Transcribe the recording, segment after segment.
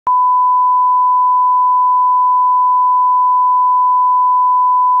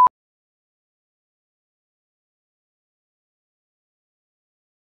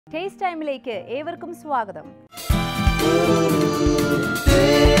Taste ടൈമിലേക്ക് ഏവർക്കും സ്വാഗതം.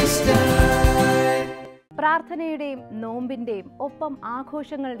 പ്രാർത്ഥനയുടെയും നോമ്പിന്റെയും ഒപ്പം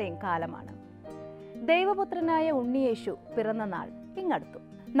ആഘോഷങ്ങളുടെയും കാലമാണ്. ദൈവപുത്രനായ ഉണ്ണിയേശു പിറന്ന നാൾ ഇങ്ങടുത്തു.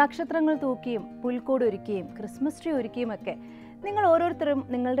 നക്ഷത്രങ്ങൾ തൂക്കിയും പുൽക്കൂട് ഒരുക്കിയും ക്രിസ്മസ് ട്രീ ഒരുക്കിയുമൊക്കെ നിങ്ങൾ ഓരോരുത്തരും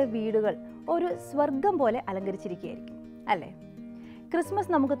നിങ്ങളുടെ വീടുകൾ ഒരു സ്വർഗം പോലെ അലങ്കരിച്ചിരിക്കുകയായിരിക്കും അല്ലേ?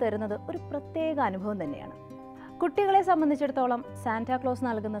 ക്രിസ്മസ് നമുക്ക് തരുന്നത് ഒരു പ്രത്യേക അനുഭവം തന്നെയാണ്. കുട്ടികളെ സംബന്ധിച്ചിടത്തോളം സാന്റാക്ലോസ്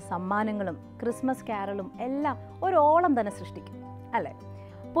നൽകുന്ന സമ്മാനങ്ങളും ക്രിസ്മസ് കാരലും എല്ലാം ഒരു ഓളം തന്നെ സൃഷ്ടിക്കും അല്ലേ?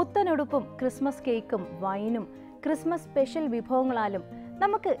 പുത്തനുടുപ്പും ക്രിസ്മസ് കേക്കും വൈനും ക്രിസ്മസ് സ്പെഷ്യൽ വിഭവങ്ങളാലും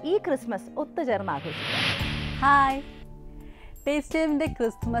നമുക്ക് ഈ ക്രിസ്മസ് ഒത്തുചേർന്ന് ആഘോഷിക്കാം. ഹായ്, ടേസ്റ്റ് ടൈമിൻ്റെ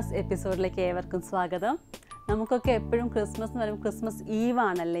ക്രിസ്മസ് എപ്പിസോഡിലേക്ക് ഏവർക്കും സ്വാഗതം. നമുക്കൊക്കെ എപ്പോഴും ക്രിസ്മസ് എന്ന് പറയുമ്പോൾ ക്രിസ്മസ് ഈവ്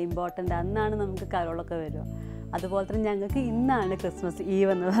ആണല്ലേ ഇമ്പോർട്ടൻ്റ്. അന്നാണ് നമുക്ക് കരോളൊക്കെ വരിക. അതുപോലെ തന്നെ ഞങ്ങൾക്ക് ഇന്നാണ് ക്രിസ്മസ്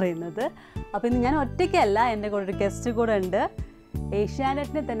ഈവ് എന്ന് പറയുന്നത്. അപ്പോൾ ഇന്ന് ഞാൻ ഒറ്റയ്ക്കല്ല, എൻ്റെ കൂടെ ഒരു ഗസ്റ്റ് കൂടെ ഉണ്ട്.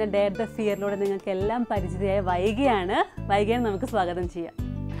 ഏഷ്യാനെറ്റിനെ തന്നെ ഡെയർ ദ ഫിയറിലൂടെ നിങ്ങൾക്ക് എല്ലാം പരിചിതയായ വൈഗയാണ് നമുക്ക് സ്വാഗതം ചെയ്യാം.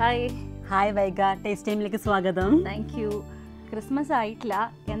 ഹായ് വൈഗ, ടേസ്റ്റ് ടൈമിലേക്ക് സ്വാഗതം. Thank you. ക്രിസ്മസ് ആയിട്ടില്ല,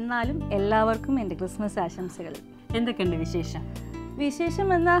 എന്നാലും എല്ലാവർക്കും എൻ്റെ ക്രിസ്മസ് ആശംസകൾ. എന്തൊക്കെയുണ്ട് വിശേഷം? വിശേഷം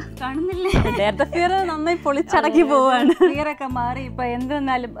എന്നാ കാണുന്നില്ലേ, ഡെയർ ദ ഫിയർ നന്നായി പൊളിച്ചടക്കി പോവാണ്. ഫിയറൊക്കെ മാറി. ഇപ്പം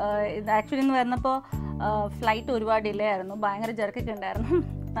എന്തെന്നാലും ആക്ച്വലി ഇന്ന് വരുന്നപ്പോൾ ഫ്ലൈറ്റ് ഒരുപാട് ഡിലേ ആയിരുന്നു, ഭയങ്കര ജർക്കൊക്കെ ഉണ്ടായിരുന്നു.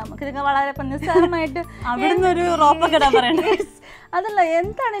 നമുക്കിതൊക്കെ വളരെ നിസ്സാരമായിട്ട് അവിടുന്ന് റോപ്പൊക്കെ പറയണ്ടേ. അതല്ല,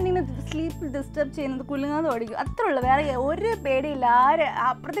 എന്താണ് ഇങ്ങനെ സ്ലീപ്പ് ഡിസ്റ്റർബ് ചെയ്യുന്നത്, കുലുങ്ങാതെ ഓടിക്കും, അത്രേ ഉള്ളൂ. വേറെ ഒരു പേടിയില്ല.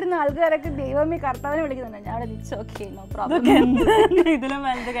 അപ്പുറത്തിരുന്ന ആൾക്കാരൊക്കെ ദൈവമേ കർത്താവിനെ വിളിക്കുന്നുണ്ട്. ഞാൻ അവിടെ ഇറ്റ്സ് ഓക്കെ, നോ പ്രോബ്ലം. ഇതിലും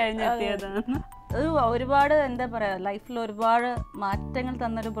വലുത് കഴിഞ്ഞെത്തിയതാണ്. ഒരുപാട് എന്താ പറയുക, ലൈഫിൽ ഒരുപാട് മാറ്റങ്ങൾ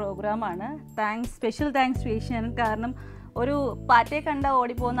തന്നൊരു പ്രോഗ്രാമാണ്. Special thanks to Asianet. കാരണം ഒരു പാറ്റയെ കണ്ട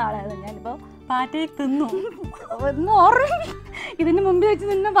ഓടിപ്പോകുന്ന ആളായിരുന്നു ഞാനിപ്പോൾ. പാറ്റയെ തിന്നു ഒന്നും ഓർമ്മ ഇതിന് മുമ്പിൽ വെച്ച്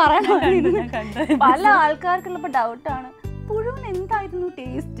നിന്ന് പറയണോ? പല ആൾക്കാർക്കുള്ളപ്പോൾ ഡൗട്ടാണ്, പുഴുവിന് എന്തായിരുന്നു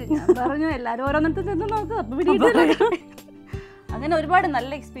ടേസ്റ്റ്. ഞാൻ പറഞ്ഞു എല്ലാവരും ഓരോന്നിടത്ത് ചെന്ന് നോക്കുക, അപ്പം അങ്ങനെ ഒരുപാട്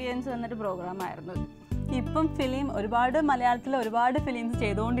നല്ല എക്സ്പീരിയൻസ് വന്നൊരു പ്രോഗ്രാമായിരുന്നു. ഇപ്പം ഫിലിം ഒരുപാട് മലയാളത്തിൽ ഒരുപാട് ഫിലിംസ്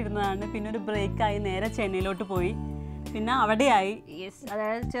ചെയ്തുകൊണ്ടിരുന്നതാണ്. പിന്നെ ഒരു ബ്രേക്കായി നേരെ ചെന്നൈയിലോട്ട് പോയി, പിന്നെ അവിടെയായി. യെസ്,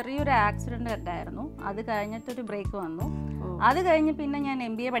 അതായത് ചെറിയൊരു ആക്സിഡൻറ്റ് ഉണ്ടായിരുന്നു. അത് കഴിഞ്ഞിട്ടൊരു ബ്രേക്ക് വന്നു. അത് കഴിഞ്ഞ് പിന്നെ ഞാൻ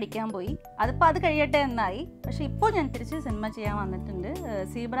MBA പഠിക്കാൻ പോയി. അതിപ്പോൾ അത് കഴിയട്ടെ എന്നായി. പക്ഷേ ഇപ്പോൾ ഞാൻ തിരിച്ച് സിനിമ ചെയ്യാൻ വന്നിട്ടുണ്ട്.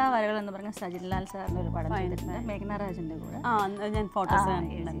 സീബ്ര വരകൾ എന്ന് പറഞ്ഞ സജിൻലാൽ സാറിൻ്റെ ഒരു പടം ചെയ്തിട്ടുണ്ട്, മേഘ്ന രാജിൻ്റെ കൂടെ. ഞാൻ ഫോട്ടോസ്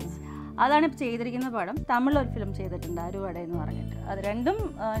അതാണ് ഇപ്പോൾ ചെയ്തിരിക്കുന്ന പടം. തമിഴിലൊരു ഫിലിം ചെയ്തിട്ടുണ്ട്, അരുവട എന്ന് പറഞ്ഞിട്ട്. അത് രണ്ടും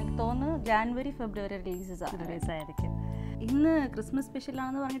എനിക്ക് തോന്നുന്നു ജാനുവരി ഫെബ്രുവരി റിലീസായിരിക്കും. ഇന്ന് ക്രിസ്മസ്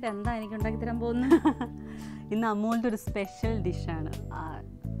സ്പെഷ്യലാണെന്ന് പറഞ്ഞിട്ട് എന്താ എനിക്ക് ഉണ്ടാക്കി തരാൻ പോകുന്നത്? ഇന്ന് അമൂലിൻ്റെ ഒരു സ്പെഷ്യൽ ഡിഷാണ്.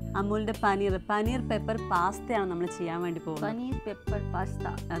 അമൂലിൻ്റെ പനീർ പെപ്പർ പാസ്തയാണ് നമ്മൾ ചെയ്യാൻ വേണ്ടി പോകുന്നത്. പനീർ പെപ്പർ പാസ്ത,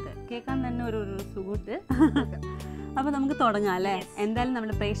 അതെ, കേൾക്കാൻ തന്നെ ഒരു സുഖൂട്ട്. അപ്പോൾ നമുക്ക് തുടങ്ങാം അല്ലേ? എന്തായാലും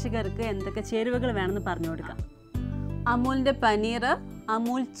നമ്മുടെ പ്രേക്ഷകർക്ക് എന്തൊക്കെ ചേരുവകൾ വേണമെന്ന് പറഞ്ഞു കൊടുക്കാം. അമൂലിൻ്റെ paneer,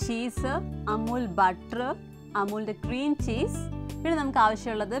 Amul cheese, Amul butter, അമൂലിൻ്റെ cream cheese. പിന്നെ നമുക്ക്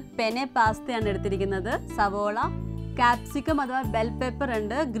ആവശ്യമുള്ളത് പെനെ പാസ്തയാണ് എടുത്തിരിക്കുന്നത്, സവോള, കാപ്സിക്കം അഥവാ ബെൽ പെപ്പർ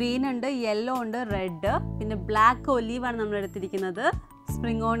ഉണ്ട്, ഗ്രീൻ ഉണ്ട്, യെല്ലോ ഉണ്ട്, റെഡ്, പിന്നെ ബ്ലാക്ക് ഒലീവാണ് നമ്മൾ എടുത്തിരിക്കുന്നത്,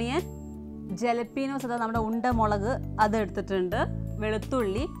 സ്പ്രിംഗ് ഓണിയൻ, ജലപ്പീനോസ് അഥവാ നമ്മുടെ ഉണ്ട മുളക് അത് എടുത്തിട്ടുണ്ട്,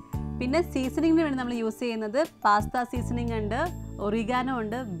 വെളുത്തുള്ളി. പിന്നെ സീസണിങ്ങിന് വേണ്ടി നമ്മൾ യൂസ് ചെയ്യുന്നത് പാസ്ത സീസണിങ് ഉണ്ട്, ഒറിഗാനോ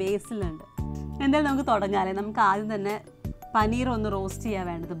ഉണ്ട്, ബേസിലുണ്ട്. എന്തായാലും നമുക്ക് തുടങ്ങാമല്ലേ? നമുക്ക് ആദ്യം തന്നെ പനീർ ഒന്ന് റോസ്റ്റ് ചെയ്യാൻ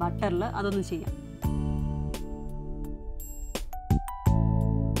വേണ്ടത് ബട്ടറിൽ, അതൊന്ന് ചെയ്യാം.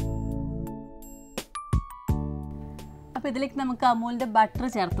 അപ്പോൾ ഇതിലേക്ക് നമുക്ക് അമൂലിൻ്റെ ബട്ടർ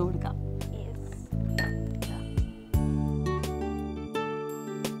ചേർത്ത് കൊടുക്കാം.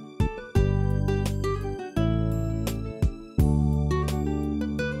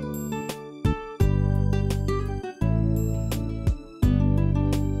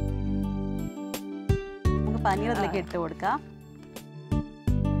 നമുക്ക് പനീർ അതിലേക്ക് ഇട്ട് കൊടുക്കാം.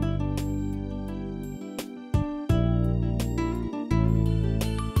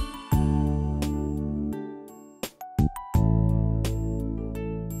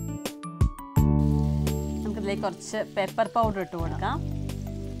 നമുക്കിതിലേക്ക് കുറച്ച് പെപ്പർ പൗഡർ ഇട്ട് കൊടുക്കാം.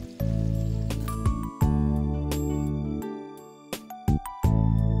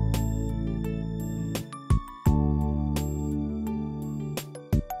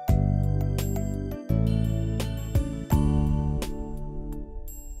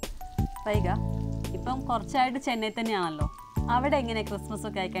 വൈക, ഇപ്പം കുറച്ചായിട്ട് ചെന്നൈ തന്നെയാണല്ലോ. അവിടെ എങ്ങനെയാണ് ക്രിസ്മസ്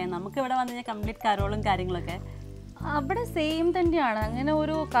ഒക്കെ ആയിക്കഴിഞ്ഞാൽ? നമുക്ക് ഇവിടെ വന്നു കഴിഞ്ഞാൽ കംപ്ലീറ്റ് കരോളും കാര്യങ്ങളൊക്കെ. അവിടെ സെയിം തന്നെയാണ്. അങ്ങനെ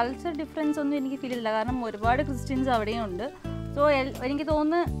ഒരു കൾച്ചർ ഡിഫറൻസ് ഒന്നും എനിക്ക് ഫീൽ ചെയ്തില്ല. കാരണം ഒരുപാട് ക്രിസ്ത്യൻസ് അവിടെയും ഉണ്ട്, സോ എനിക്ക്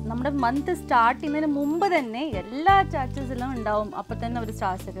തോന്നുന്നു നമ്മുടെ മന്ത് സ്റ്റാർട്ട് ചെയ്യുന്നതിന് മുമ്പ് തന്നെ എല്ലാ ചർച്ചസിലും ഉണ്ടാവും. അപ്പം തന്നെ ഒരു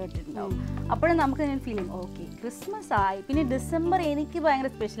സ്റ്റാർസ് ഒക്കെ ഇട്ടിട്ടുണ്ടാവും. അപ്പോഴും നമുക്ക് തന്നെ ഫീൽ ചെയ്യും ഓക്കെ ക്രിസ്മസ് ആയി. പിന്നെ ഡിസംബർ എനിക്ക്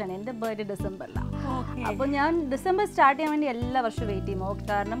ഭയങ്കര സ്പെഷ്യലാണ്. എൻ്റെ ബർത്ത്ഡേ ഡിസംബറിലാണ്. അപ്പോൾ ഞാൻ ഡിസംബർ സ്റ്റാർട്ട് ചെയ്യാൻ വേണ്ടി എല്ലാ വർഷവും വെയിറ്റ് ചെയ്യും.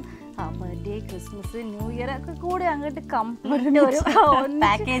 കാരണം ബർത്ത്ഡേ, ക്രിസ്മസ്, ന്യൂ ഇയർ ഒക്കെ കൂടി അങ്ങോട്ട് കംപ്ലീറ്റ് ഒരു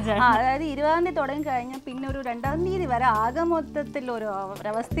പാക്കേജ്. അതായത് 20-ാം തീയതി തുടങ്ങി കഴിഞ്ഞാൽ പിന്നെ ഒരു 2-ാം തീയതി വരെ ആകെ മൊത്തത്തിൽ ഒരു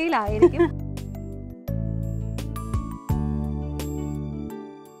ഒരവസ്ഥയിലായിരിക്കും.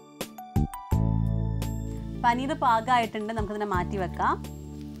 പനീർ പാകമായിട്ടുണ്ട്, നമുക്കിതിനെ മാറ്റി വെക്കാം.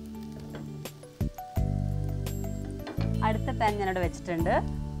 അടുത്ത പാൻ ഞാനിവിടെ വെച്ചിട്ടുണ്ട്.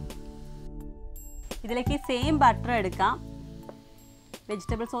 ഇതിലേക്ക് സെയിം ബട്ടർ എടുക്കാം.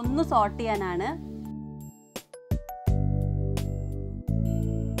 വെജിറ്റബിൾസ് ഒന്ന് സോട്ട് ചെയ്യാനാണ്.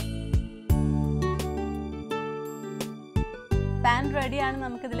 പാൻ റെഡിയാണ്.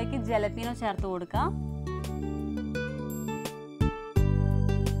 നമുക്കിതിലേക്ക് ജലപ്പീനോ ചേർത്ത് കൊടുക്കാം.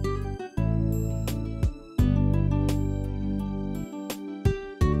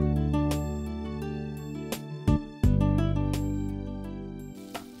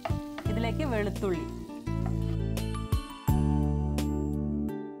 ഇതിലേക്ക് വെളുത്തുള്ളി,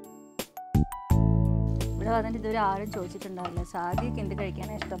 ഇവിടെ വന്നിട്ട് ഇതുവരെ ആരും ചോദിച്ചിട്ടുണ്ടാവില്ല സാദിയൊക്കെ എന്ത്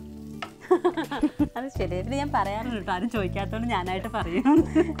കഴിക്കാനാണ് ഇഷ്ടം. അത് ശരി. പിന്നെ ഞാൻ പറയാറുണ്ട് കേട്ടോ, ആരും ചോദിക്കാത്തതുകൊണ്ട് ഞാനായിട്ട് പറയും.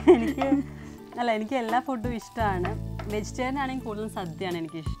 എനിക്ക് എല്ലാ ഫുഡും ഇഷ്ടമാണ്. വെജിറ്റേറിയൻ ആണെങ്കിൽ കൂടുതൽ സദ്യയാണ്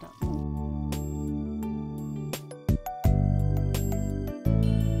എനിക്കിഷ്ടം.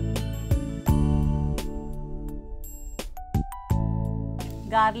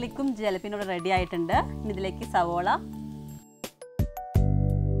 ഗാർലിക്കും ജലപ്പിനോട് റെഡി ആയിട്ടുണ്ട്. ഇനി ഇതിലേക്ക് സവോള,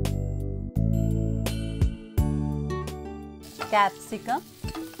 ക്യാപ്സിക്കം,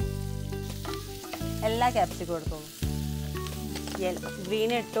 എല്ലാ ക്യാപ്സിക്കം എടുത്തോളൂ.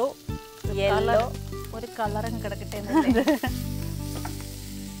 ഗ്രീൻ ഇട്ടു, യെല്ലോ, ഒരു കളറും കിടക്കട്ടെ,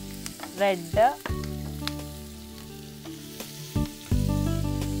 റെഡ്,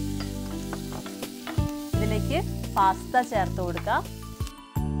 ഇതിലേക്ക് പാസ്ത ചേർത്ത് കൊടുക്കാം.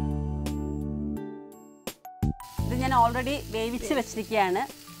 ഇത് ഞാൻ ഓൾറെഡി വേവിച്ച് വെച്ചിരിക്കുകയാണ്.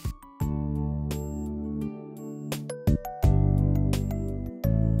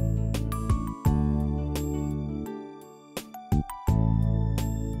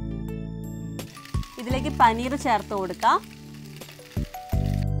 ഇതിലേക്ക് പനീർ ചേർത്ത് കൊടുക്കാം.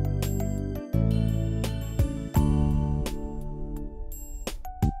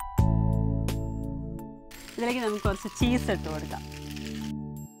 ഇതിലേക്ക് നമുക്ക് കുറച്ച് ചീസ് ഇട്ട് കൊടുക്കാം.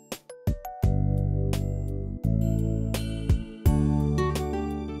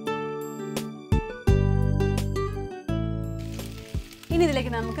 ഇനി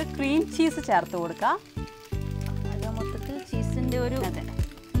ഇതിലേക്ക് നമുക്ക് ക്രീം ചീസ് ചേർത്ത് കൊടുക്കാം. മൊത്തത്തിൽ ചീസിന്റെ ഒരു അതെ.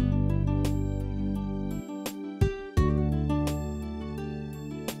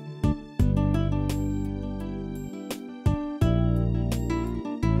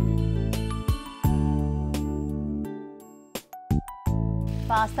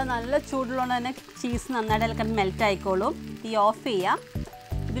 പാസ്ത നല്ല ചൂടുള്ളതുകൊണ്ട് തന്നെ ചീസ് നന്നായിട്ട് അതിൽ മെൽറ്റ് ആയിക്കോളും. തീ ഓഫ് ചെയ്യാം.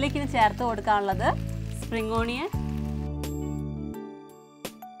 ഇതിലേക്ക് ഇനി ചേർത്ത് കൊടുക്കാനുള്ളത് spring onion,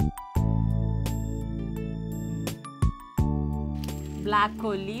 black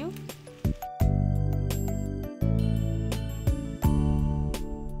olive,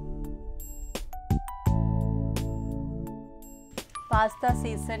 pasta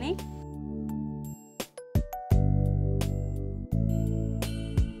seasoning,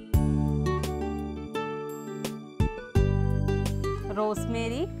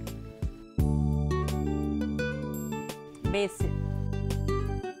 Rosemary, ബേസിൽ.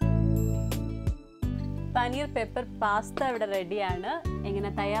 പനീർ പെപ്പർ പാസ്ത ഇവിടെ റെഡിയാണ്. എങ്ങനെ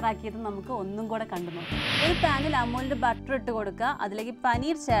തയ്യാറാക്കിയത് നമുക്ക് ഒന്നും കൂടെ കണ്ടു നോക്കാം. ഒരു പാനിൽ അമൂലിൻ്റെ ബട്ടർ ഇട്ട് കൊടുക്കുക. അതിലേക്ക്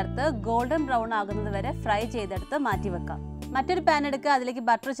പനീർ ചേർത്ത് ഗോൾഡൻ ബ്രൗൺ ആകുന്നത് വരെ ഫ്രൈ ചെയ്തെടുത്ത് മാറ്റി വെക്കാം. മറ്റൊരു പാൻ എടുക്കുക. അതിലേക്ക്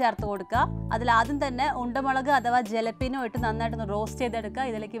ബട്ടർ ചേർത്ത് കൊടുക്കുക. അതിൽ ആദ്യം തന്നെ ഉണ്ടമുളക് അഥവാ ജലപ്പിനോ ഇട്ട് നന്നായിട്ടൊന്ന് റോസ്റ്റ് ചെയ്തെടുക്കുക.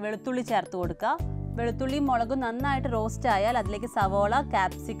 ഇതിലേക്ക് വെളുത്തുള്ളി ചേർത്ത് കൊടുക്കുക. വെളുത്തുള്ളിയും മുളകും നന്നായിട്ട് റോസ്റ്റ് ആയാൽ അതിലേക്ക് സവോള,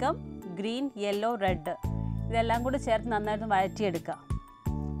 ക്യാപ്സിക്കം, ഗ്രീൻ, യെല്ലോ, റെഡ് ഇതെല്ലാം കൂടി ചേർത്ത് നന്നായിട്ട് വഴറ്റിയെടുക്കുക.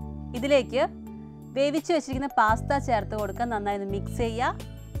 ഇതിലേക്ക് വേവിച്ച് വെച്ചിരിക്കുന്ന പാസ്ത ചേർത്ത് കൊടുക്കുക. നന്നായി മിക്സ് ചെയ്യുക.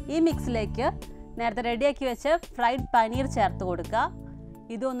 ഈ മിക്സിലേക്ക് നേരത്തെ റെഡിയാക്കി വെച്ച് ഫ്രൈഡ് പനീർ ചേർത്ത് കൊടുക്കുക.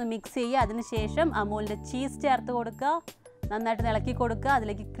 ഇതൊന്ന് മിക്സ് ചെയ്യുക. അതിനുശേഷം അമൂലിൻ്റെ ചീസ് ചേർത്ത് കൊടുക്കുക. നന്നായിട്ട് ഇളക്കി കൊടുക്കുക.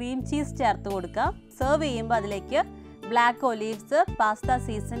 അതിലേക്ക് ക്രീം ചീസ് ചേർത്ത് കൊടുക്കുക. സെർവ് ചെയ്യുമ്പോൾ അതിലേക്ക് black olives, pasta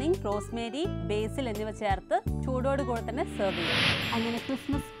seasoning, Rosemary, ബേസിൽ എന്നിവ ചേർത്ത് ചൂടോട് കൂടെ തന്നെ സെർവ് ചെയ്യും. അങ്ങനെ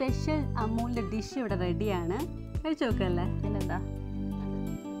ക്രിസ്മസ് സ്പെഷ്യൽ അമൂലിൻ്റെ ഡിഷ് ഇവിടെ റെഡിയാണ്. കഴിച്ചു നോക്കല്ലേ? പിന്നെന്താ.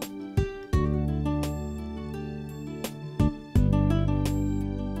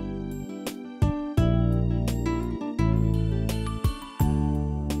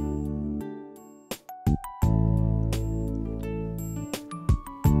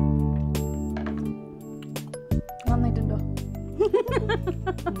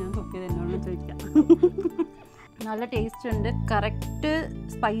 ഞാൻ കുക്ക് ചെയ്ത് എന്നോട് ചോദിക്കാം. നല്ല ടേസ്റ്റ് ഉണ്ട്. കറക്റ്റ്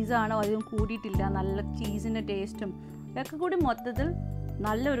സ്പൈസ് ആണ്, അധികം കൂടിയിട്ടില്ല. നല്ല ചീസിൻ്റെ ടേസ്റ്റും ഇതൊക്കെ കൂടി മൊത്തത്തിൽ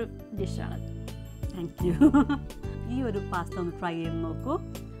നല്ലൊരു ഡിഷാണ്. Thank you. ഈ ഒരു പാസ്ത ഒന്ന് ട്രൈ ചെയ്ത് നോക്കൂ.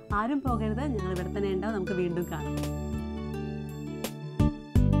 ആരും പോകരുത്, ഞങ്ങൾ ഇവിടെ തന്നെ ഉണ്ടാവും. നമുക്ക് വീണ്ടും കാണാം.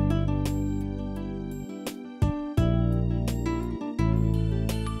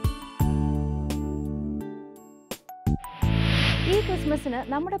 ഈ ക്രിസ്മസിന്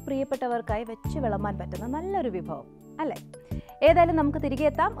നമ്മുടെ പ്രിയപ്പെട്ടവർക്കായി വെച്ച് വിളമ്പാൻ പറ്റുന്ന നല്ലൊരു വിഭവം അല്ലേ? ഏതായാലും നമുക്ക് തിരികെ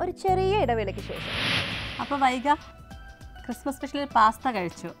എത്താം ഒരു ചെറിയ ഇടവേളയ്ക്ക് ശേഷം. അപ്പോൾ വൈക ക്രിസ്മസ് സ്പെഷ്യൽ പാസ്ത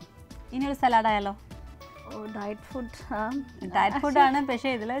കഴിച്ചു. ഇനി ഒരു സലാഡ് ആയാലോ? Diet food. ഡയറ്റ് ഫുഡാണ്,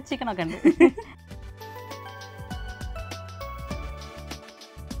 പക്ഷേ ഇതിൽ ചിക്കനൊക്കെ ഉണ്ട്.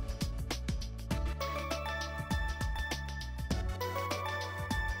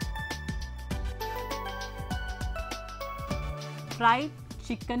 ഫ്രൈഡ്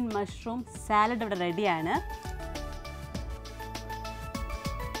ചിക്കൻ മഷ്റൂം സാലഡ് ഇവിടെ റെഡിയാണ്.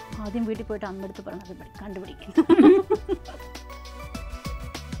 ആദ്യം വീട്ടിൽ പോയിട്ട് അമ്മടുത്ത് പറഞ്ഞത് കണ്ടുപിടിക്കും.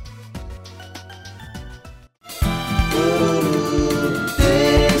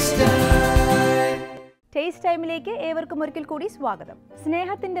 ടേസ്റ്റ് ടൈമിലേക്ക് ഏവർക്കും ഒരിക്കൽ കൂടി സ്വാഗതം.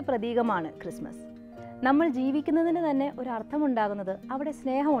 സ്നേഹത്തിൻ്റെ പ്രതീകമാണ് ക്രിസ്മസ്. നമ്മൾ ജീവിക്കുന്നതിന് തന്നെ ഒരു അർത്ഥമുണ്ടാകുന്നത് അവിടെ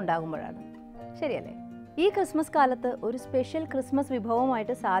സ്നേഹം ഉണ്ടാകുമ്പോഴാണ്. ശരിയല്ലേ? ഈ ക്രിസ്മസ് കാലത്ത് ഒരു സ്പെഷ്യൽ ക്രിസ്മസ്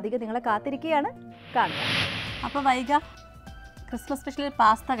വിഭവമായിട്ട് സാധിക നിങ്ങളെ കാത്തിരിക്കുകയാണ്. കാണുക. അപ്പോൾ വൈക ക്രിസ്മസ് സ്പെഷ്യൽ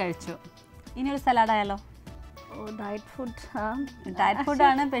പാസ്ത കഴിച്ചു. ഇനി ഒരു സലാഡ് ആയാലോ? Diet food. ഡയറ്റ്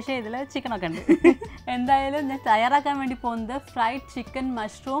ഫുഡാണ്, പക്ഷേ ഇതിൽ ചിക്കനൊക്കെ ഉണ്ട്. എന്തായാലും ഞാൻ തയ്യാറാക്കാൻ വേണ്ടി പോകുന്നത് ഫ്രൈഡ് ചിക്കൻ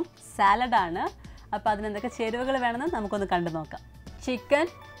മഷ്റൂം സാലഡാണ്. അപ്പോൾ അതിനെന്തൊക്കെ ചേരുവകൾ വേണമെന്ന് നമുക്കൊന്ന് കണ്ടു നോക്കാം. ചിക്കൻ,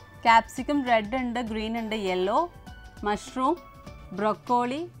 ക്യാപ്സിക്കം റെഡ് ഉണ്ട്, ഗ്രീൻ ഉണ്ട്, യെല്ലോ, മഷ്റൂം,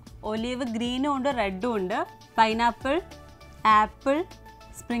 ബ്രൊക്കോളി, ഒലീവ് ഗ്രീനും ഉണ്ട് റെഡും ഉണ്ട്, പൈനാപ്പിൾ, ആപ്പിൾ,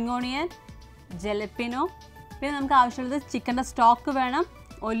 സ്പ്രിംഗ് ഓണിയൻ, ജലപ്പിനോ. പിന്നെ നമുക്ക് ആവശ്യമുള്ളത് ചിക്കൻ്റെ സ്റ്റോക്ക് വേണം,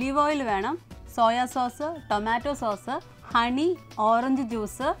 ഒലീവ് ഓയിൽ വേണം, soya sauce, tomato sauce, honey, orange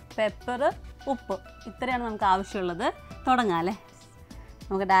juice, pepper, ഉപ്പ്. ഇത്രയാണ് നമുക്ക് ആവശ്യമുള്ളത്. തുടങ്ങാം അല്ലേ?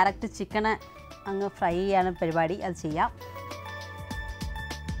 നമുക്ക് ഡയറക്റ്റ് ചിക്കനെ അങ്ങ് ഫ്രൈ ചെയ്യാണ് പരിപാടി. അത് ചെയ്യാം.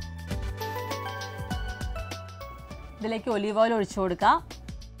 ഇതിലേക്ക് ഒലീവ് ഓയിൽ ഒഴിച്ചു കൊടുക്കാം.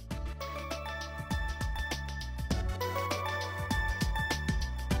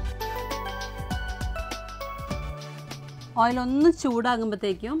 ഓയിൽ ഒന്ന്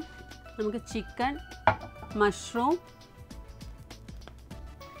ചൂടാകുമ്പോഴത്തേക്കും നമുക്ക് ചിക്കൻ, മഷ്റൂം,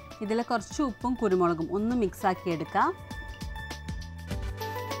 ഇതിൽ കുറച്ച് ഉപ്പും കുരുമുളകും ഒന്ന് മിക്സാക്കി എടുക്കാം.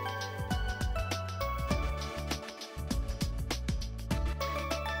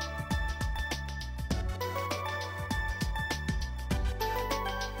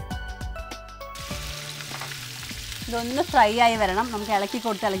 ഇതൊന്ന് ഫ്രൈ ആയി വരണം. നമുക്ക് ഇളക്കി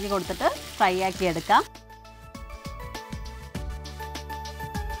കൊടുത്തിട്ട് ഫ്രൈ ആക്കി എടുക്കാം.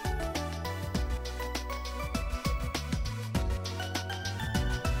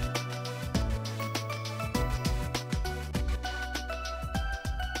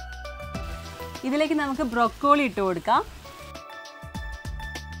 ഇതിലേക്ക് നമുക്ക് ബ്രൊക്കോളി ഇട്ട് കൊടുക്കാം.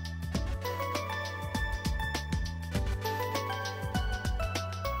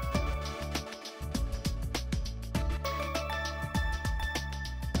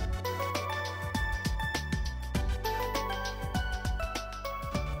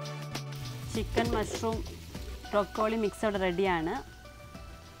 ചിക്കൻ, മഷ്റൂം, ബ്രൊക്കോളി മിക്സ് ഇവിടെ റെഡിയാണ്.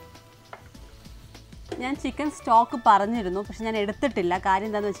 ഞാൻ ചിക്കൻ സ്റ്റോക്ക് പറഞ്ഞിരുന്നു, പക്ഷെ ഞാൻ എടുത്തിട്ടില്ല. കാര്യം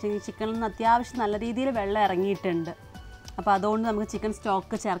എന്താണെന്ന് വെച്ചിട്ടുണ്ടെങ്കിൽ ചിക്കനിൽ നിന്ന് അത്യാവശ്യം നല്ല രീതിയിൽ വെള്ളം ഇറങ്ങിയിട്ടുണ്ട്. അപ്പോൾ അതുകൊണ്ട് നമുക്ക് ചിക്കൻ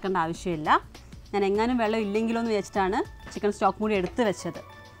സ്റ്റോക്ക് ചേർക്കേണ്ട ആവശ്യമില്ല. ഞാൻ എങ്ങാനും വെള്ളം ഇല്ലെങ്കിലോ എന്ന് വെച്ചിട്ടാണ് ചിക്കൻ സ്റ്റോക്ക് കൂടി എടുത്ത് വെച്ചത്.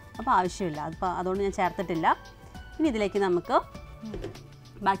 അപ്പോൾ ആവശ്യമില്ല, അതുകൊണ്ട് ഞാൻ ചേർത്തിട്ടില്ല. ഇനി ഇതിലേക്ക് നമുക്ക്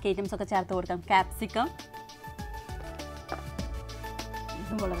ബാക്കി ഐറ്റംസൊക്കെ ചേർത്ത് കൊടുക്കാം. ക്യാപ്സിക്കം,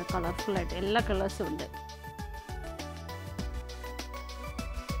 ഇതും വളരെ കളർഫുള്ളായിട്ട് എല്ലാ കളേഴ്സും ഉണ്ട്.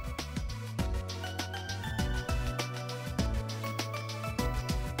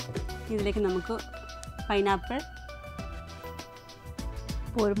 ഇതിലേക്ക് നമുക്ക് പൈനാപ്പിൾ,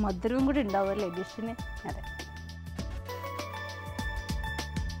 ഇപ്പോൾ ഒരു മധുരവും കൂടി ഉണ്ടാവുമല്ലേ ഡിഷിന്? അതെ,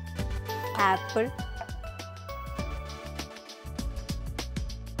 ആപ്പിൾ,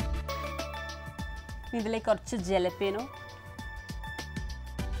 ഇതിലേക്ക് കുറച്ച് ജലപ്പീനോ,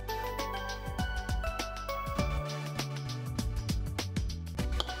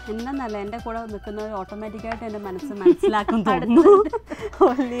 എന്താന്നല്ല എൻ്റെ കൂടെ നിൽക്കുന്നത് ഓട്ടോമാറ്റിക്കായിട്ട് എൻ്റെ മനസ്സ് മനസ്സിലാക്കും തോന്നുന്നു.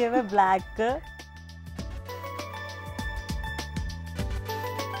 ഒലീവ്, ബ്ലാക്ക്,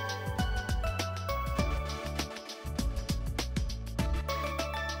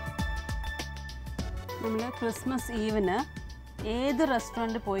 നമ്മൾ ക്രിസ്മസ് ഈവിന് ഏത്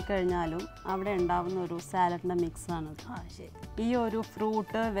റെസ്റ്റോറൻറ്റ് പോയി കഴിഞ്ഞാലും അവിടെ ഉണ്ടാവുന്ന ഒരു സാലഡിൻ്റെ മിക്സാണ്. ശരി. ഈ ഒരു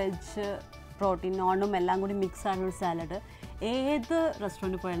ഫ്രൂട്ട്, വെജ്, പ്രോട്ടീൻ, നോണും എല്ലാം കൂടി മിക്സ് ആയിട്ടുള്ള സാലഡ് ഏത്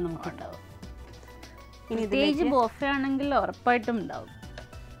റെസ്റ്റോറൻറ്റിൽ പോയാലും നമുക്കുണ്ടാവും. ഇനി പ്രത്യേകിച്ച് ബൊഫെ ആണെങ്കിൽ ഉറപ്പായിട്ടും ഉണ്ടാവും.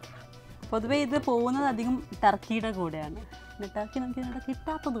 പൊതുവേ ഇത് പോകുന്നത് അധികം ടർക്കിയുടെ കൂടെയാണ്. ടർക്കി നമുക്ക് ഇവിടെ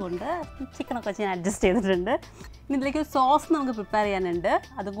കിട്ടാത്തത് കൊണ്ട് ചിക്കനൊക്കെ വെച്ച് ഞാൻ അഡ്ജസ്റ്റ് ചെയ്തിട്ടുണ്ട്. ഇനി ഇതിലേക്ക് സോസ് നമുക്ക് പ്രിപ്പയർ ചെയ്യാനുണ്ട്,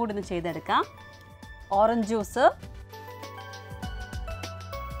 അതും കൂടി ഒന്ന് ചെയ്തെടുക്കാം. Orange juice,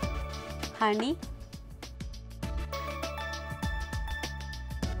 honey,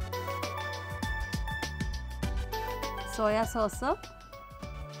 soya sauce,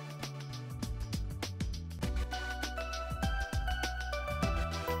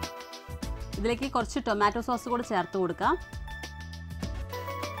 ഇതിലേക്ക് കുറച്ച് ടൊമാറ്റോ സോസ് കൂടെ ചേർത്ത് കൊടുക്കാം.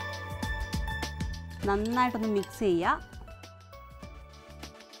 നന്നായിട്ടൊന്ന് മിക്സ് ചെയ്യുക.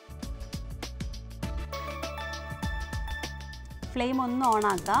 ഫ്ലെയിം ഒന്ന്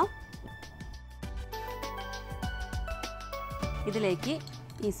ഓണാക്കാം. ഇതിലേക്ക്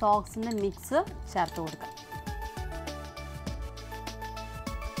ഈ സോസിൻ്റെ മിക്സ് ചേർത്ത് കൊടുക്കാം.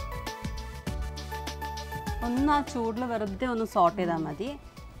 ഒന്ന് ആ ചൂടിൽ വെറുതെ ഒന്ന് സോട്ട് ചെയ്താൽ മതി,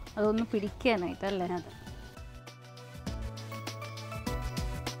 അതൊന്ന് പിടിക്കാനായിട്ടല്ലേ. അതെ.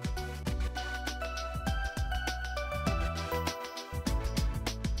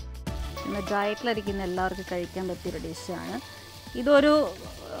 പിന്നെ ഡയറ്റിലിരിക്കുന്ന എല്ലാവർക്കും കഴിക്കാൻ പറ്റിയൊരു ഡിഷാണ് ഇതൊരു.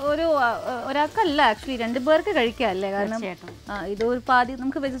 ഒരാൾക്കല്ല, ആക്ച്വലി 2 പേർക്ക് കഴിക്കാം അല്ലേ? കാരണം ഇതൊരു പാതി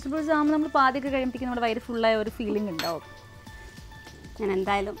നമുക്ക് വെജിറ്റബിൾസ് ആകുമ്പോൾ നമ്മൾ പാതിയൊക്കെ കഴിയുമ്പോഴേക്കും നമ്മുടെ വയറ് ഫുള്ളായ ഒരു ഫീലിംഗ് ഉണ്ടാവും. ഞാൻ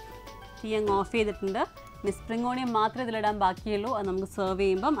എന്തായാലും തീ അങ്ങ് ഓഫ് ചെയ്തിട്ടുണ്ട്. സ്പ്രിംഗ് ഓണിയൻ മാത്രമേ ഇതിലിടാൻ ബാക്കിയുള്ളൂ. അത് നമുക്ക് സെർവ്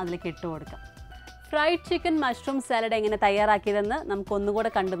ചെയ്യുമ്പം അതിലേക്ക് ഇട്ട് കൊടുക്കാം. ഫ്രൈഡ് ചിക്കൻ മഷ്റൂം സാലഡ് എങ്ങനെ തയ്യാറാക്കിയതെന്ന് നമുക്ക്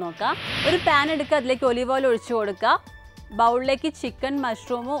ഒന്നുകൂടെ കണ്ടു നോക്കാം. ഒരു പാൻ എടുക്കുക, അതിലേക്ക് ഒലിവ് ഓയിൽ ഒഴിച്ചു കൊടുക്കുക. ബൗളിലേക്ക് ചിക്കൻ,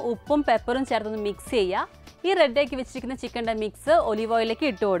 മഷ്റൂമും ഉപ്പും പെപ്പറും ചേർത്തൊന്ന് മിക്സ് ചെയ്യുക. ഈ റെഡിയാക്കി വെച്ചിരിക്കുന്ന ചിക്കൻ്റെ മിക്സ് ഒലിവ് ഓയിലേക്ക്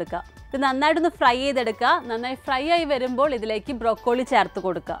ഇട്ട് കൊടുക്കുക. ഇത് നന്നായിട്ടൊന്ന് ഫ്രൈ ചെയ്തെടുക്കുക. നന്നായി ഫ്രൈ ആയി വരുമ്പോൾ ഇതിലേക്ക് ബ്രോക്കോളി ചേർത്ത്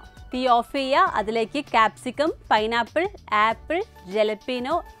കൊടുക്കുക. തീ ഓഫ് ചെയ്യുക. അതിലേക്ക് capsicum, pineapple, apple,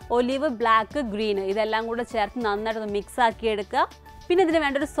 ജലപ്പീനോ, olive, black, green ഇതെല്ലാം കൂടെ ചേർത്ത് നന്നായിട്ടൊന്ന് മിക്സ് ആക്കി എടുക്കുക. പിന്നെ ഇതിന്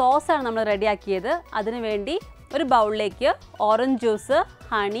വേണ്ട ഒരു സോസാണ് നമ്മൾ റെഡിയാക്കിയത്. അതിന് വേണ്ടി ഒരു ബൗളിലേക്ക് orange juice,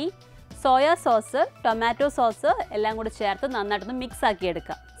 honey, soya sauce, tomato sauce എല്ലാം കൂടെ ചേർത്ത് നന്നായിട്ടൊന്ന് മിക്സ് ആക്കി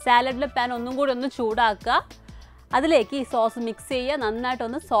എടുക്കുക. സാലഡിലെ പാൻ ഒന്നും കൂടി ഒന്ന് ചൂടാക്കുക. അതിലേക്ക് ഈ സോസ് മിക്സ് ചെയ്യുക.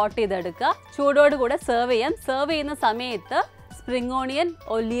 നന്നായിട്ടൊന്ന് സോട്ട് ചെയ്തെടുക്കുക. ചൂടോടുകൂടെ സെർവ് ചെയ്യാം. സെർവ് ചെയ്യുന്ന സമയത്ത് സ്പ്രിംഗ് ഓണിയൻ,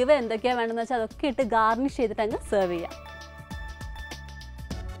 ഒലീവ് എന്തൊക്കെയാണ് വേണമെന്ന് വെച്ചാൽ അതൊക്കെ ഇട്ട് ഗാർണിഷ് ചെയ്തിട്ട് അങ്ങ് സെർവ് ചെയ്യാം.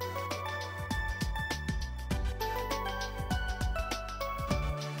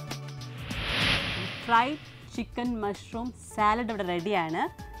 ഫ്രൈഡ് ചിക്കൻ മഷ്റൂം സാലഡ് ഇവിടെ റെഡിയാണ്.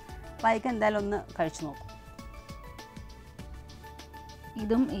 വൈകി എന്തായാലും ഒന്ന് കഴിച്ചു നോക്കും.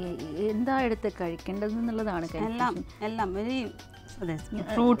 ഇതും എന്താ എടുത്ത് കഴിക്കേണ്ടത് എന്നുള്ളതാണ്. എല്ലാം ഒരു അതെ,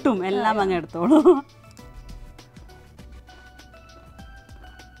 ഫ്രൂട്ടും എല്ലാം അങ്ങ് എടുത്തോളൂ.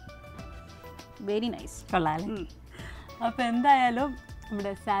 Very nice. കൊള്ളാം. അപ്പോൾ എന്തായാലും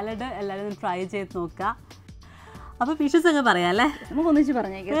നമ്മുടെ സാലഡ് എല്ലാവരും ട്രൈ ചെയ്ത് നോക്കുക. അപ്പോൾ ഫിഷസ് ഒക്കെ പറയാം അല്ലേ? നമുക്ക് ഒന്നിച്ച്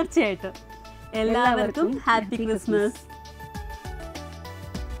പറഞ്ഞേക്കാം. തീർച്ചയായിട്ടും. എല്ലാവർക്കും ഹാപ്പി ക്രിസ്മസ്.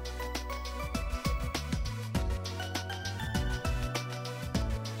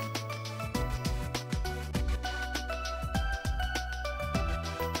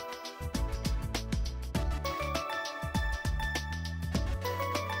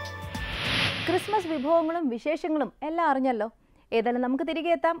 ക്രിസ്മസ് വിഭവങ്ങളും വിശേഷങ്ങളും എല്ലാം അറിഞ്ഞല്ലോ. ഏതായാലും നമുക്ക്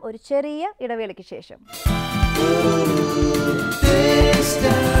തിരികെ എത്താം ഒരു ചെറിയ ഇടവേളയ്ക്ക് ശേഷം.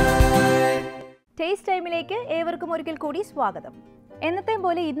 ടേസ്റ്റ് ടൈമിലേക്ക് ഏവർക്കും ഒരിക്കൽ കൂടി സ്വാഗതം. എന്നത്തെയും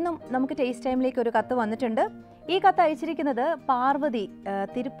പോലെ ഇന്നും നമുക്ക് ടേസ്റ്റ് ടൈമിലേക്ക് ഒരു കത്ത് വന്നിട്ടുണ്ട്. ഈ കത്ത് അയച്ചിരിക്കുന്നത് പാർവതി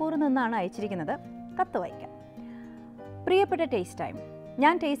തിരുപ്പൂരിൽ നിന്നാണ് അയച്ചിരിക്കുന്നത്. കത്ത് വായിക്കാം. പ്രിയപ്പെട്ട ടേസ്റ്റ് ടൈം,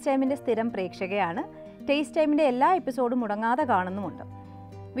 ഞാൻ ടേസ്റ്റ് ടൈമിൻ്റെ സ്ഥിരം പ്രേക്ഷകയാണ്. ടേസ്റ്റ് ടൈമിൻ്റെ എല്ലാ എപ്പിസോഡും മുടങ്ങാതെ കാണുന്നുമുണ്ട്.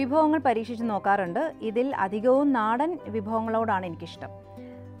 വിഭവങ്ങൾ പരീക്ഷിച്ച് നോക്കാറുണ്ട്. ഇതിൽ അധികവും നാടൻ വിഭവങ്ങളോടാണ് എനിക്കിഷ്ടം.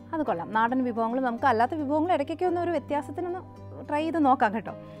 അത് കൊള്ളാം. നാടൻ വിഭവങ്ങൾ നമുക്ക് അല്ലാത്ത വിഭവങ്ങൾ ഇടയ്ക്കൊക്കെ ഒന്ന് ഒരു വ്യത്യാസത്തിനൊന്ന് ട്രൈ ചെയ്ത് നോക്കാം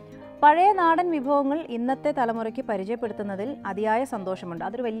കേട്ടോ. പഴയ നാടൻ വിഭവങ്ങൾ ഇന്നത്തെ തലമുറയ്ക്ക് പരിചയപ്പെടുത്തുന്നതിൽ അതിയായ സന്തോഷമുണ്ട്.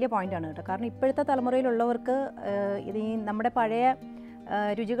 അതൊരു വലിയ പോയിൻ്റാണ് കേട്ടോ. കാരണം ഇപ്പോഴത്തെ തലമുറയിലുള്ളവർക്ക് ഇത് ഈ നമ്മുടെ പഴയ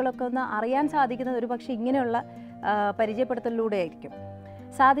രുചികളൊക്കെ ഒന്ന് അറിയാൻ സാധിക്കുന്നത് ഒരു പക്ഷേ ഇങ്ങനെയുള്ള പരിചയപ്പെടുത്തലിലൂടെ ആയിരിക്കും.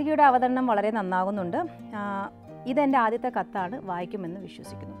 സാധികയുടെ അവതരണം വളരെ നന്നാകുന്നുണ്ട്. ഇതെൻ്റെ ആദ്യത്തെ കത്താണ്. വായിക്കുമെന്ന്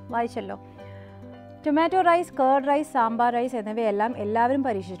വിശ്വസിക്കുന്നു. വായിച്ചല്ലോ. Tomato rice, curd rice, sambar rice എന്നിവയെല്ലാം എല്ലാവരും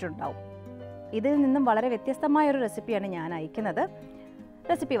പരീക്ഷിച്ചിട്ടുണ്ടാവും. ഇതിൽ നിന്നും വളരെ വ്യത്യസ്തമായൊരു റെസിപ്പിയാണ് ഞാൻ അയക്കുന്നത്.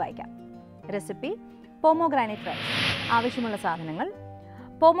 റെസിപ്പി വായിക്കാം. Recipe pomegranate rice. ആവശ്യമുള്ള സാധനങ്ങൾ: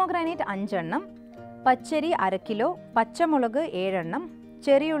 പോമോഗ്രാനൈറ്റ് 5 എണ്ണം, പച്ചരി 1/2 കിലോ, പച്ചമുളക് 7 എണ്ണം,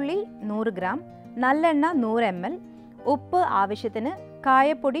 ചെറിയുള്ളി 100 ഗ്രാം, നല്ലെണ്ണ 100 ml, ഉപ്പ് ആവശ്യത്തിന്,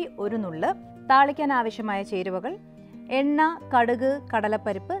 കായപ്പൊടി 1 നുള്ള്, താളിക്കാൻ ആവശ്യമായ ചേരുവകൾ എണ്ണ, കടുക്,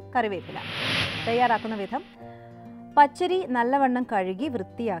 കടലപ്പരിപ്പ്, കറിവേപ്പില. തയ്യാറാക്കുന്ന വിധം: പച്ചരി നല്ലവണ്ണം കഴുകി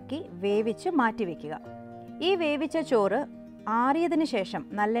വൃത്തിയാക്കി വേവിച്ച് മാറ്റിവെക്കുക. ഈ വേവിച്ച ചോറ് ആറിയതിനു ശേഷം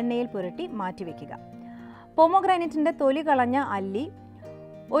നല്ലെണ്ണയിൽ പുരട്ടി മാറ്റിവെക്കുക. പൊമോഗ്രാനൈറ്റിൻ്റെ തൊലി കളഞ്ഞ അല്ലി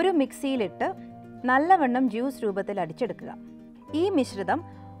ഒരു മിക്സിയിലിട്ട് നല്ലവണ്ണം ജ്യൂസ് രൂപത്തിൽ അടിച്ചെടുക്കുക. ഈ മിശ്രിതം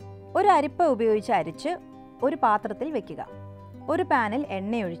ഒരു അരിപ്പ ഉപയോഗിച്ച് അരിച്ച് ഒരു പാത്രത്തിൽ വെക്കുക. ഒരു പാനിൽ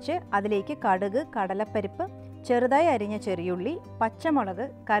എണ്ണയൊഴിച്ച് അതിലേക്ക് കടുക്, കടലപ്പരിപ്പ്, ചെറുതായി അരിഞ്ഞ ചെറിയുള്ളി, പച്ചമുളക്,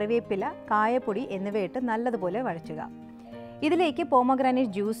 കറിവേപ്പില, കായപ്പൊടി എന്നിവയിട്ട് നല്ലതുപോലെ വഴറ്റുക. ഇതിലേക്ക്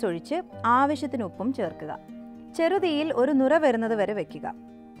പോമഗ്രാനൈറ്റ് ജ്യൂസ് ഒഴിച്ച് ആവശ്യത്തിന് ഉപ്പും ചേർക്കുക. ചെറുതീയിൽ ഒരു നുര വരുന്നത് വരെ വെക്കുക.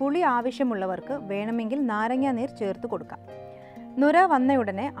 പുളി ആവശ്യമുള്ളവർക്ക് വേണമെങ്കിൽ നാരങ്ങാ നീർ ചേർത്ത് കൊടുക്കാം. നുര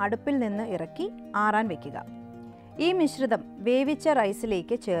വന്നയുടനെ അടുപ്പിൽ നിന്ന് ഇറക്കി ആറാൻ വെക്കുക. ഈ മിശ്രിതം വേവിച്ച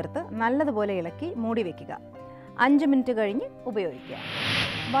റൈസിലേക്ക് ചേർത്ത് നല്ലതുപോലെ ഇളക്കി മൂടി വെക്കുക. 5 മിനിറ്റ് കഴിഞ്ഞ് ഉപയോഗിക്കുക.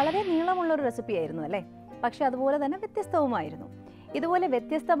 വളരെ നീളമുള്ളൊരു റെസിപ്പി ആയിരുന്നു അല്ലേ? പക്ഷെ അതുപോലെ തന്നെ വ്യത്യസ്തവുമായിരുന്നു. ഇതുപോലെ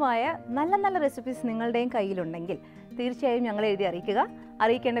വ്യത്യസ്തമായ നല്ല നല്ല റെസിപ്പീസ് നിങ്ങളുടെയും കയ്യിലുണ്ടെങ്കിൽ തീർച്ചയായും ഞങ്ങളെ എഴുതി അറിയിക്കുക.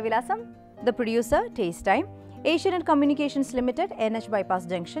 അറിയിക്കേണ്ട വിലാസം: the producer, taste time, Asianet communications limited, NH bypass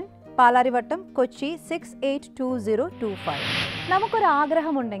junction, Palarivattom, Kochi 682025. നമുക്കൊരു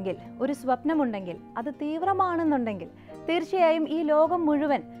ആഗ്രഹമുണ്ടെങ്കിൽ, ഒരു സ്വപ്നമുണ്ടെങ്കിൽ, അത് തീവ്രമാണെന്നുണ്ടെങ്കിൽ തീർച്ചയായും ഈ ലോകം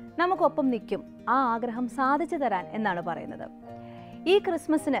മുഴുവൻ നമുക്കൊപ്പം നിൽക്കും ആ ആഗ്രഹം സാധിച്ചു തരാൻ എന്നാണ് പറയുന്നത്. ഈ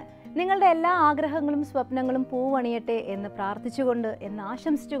ക്രിസ്മസിന് നിങ്ങളുടെ എല്ലാ ആഗ്രഹങ്ങളും സ്വപ്നങ്ങളും പൂവണിയട്ടെ എന്ന് പ്രാർത്ഥിച്ചുകൊണ്ട്, എന്ന്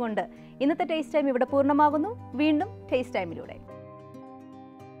ആശംസിച്ചുകൊണ്ട് ഇന്നത്തെ ടേസ്റ്റ് ടൈം ഇവിടെ പൂർണ്ണമാകുന്നു. വീണ്ടും ടേസ്റ്റ് ടൈമിലൂടെ.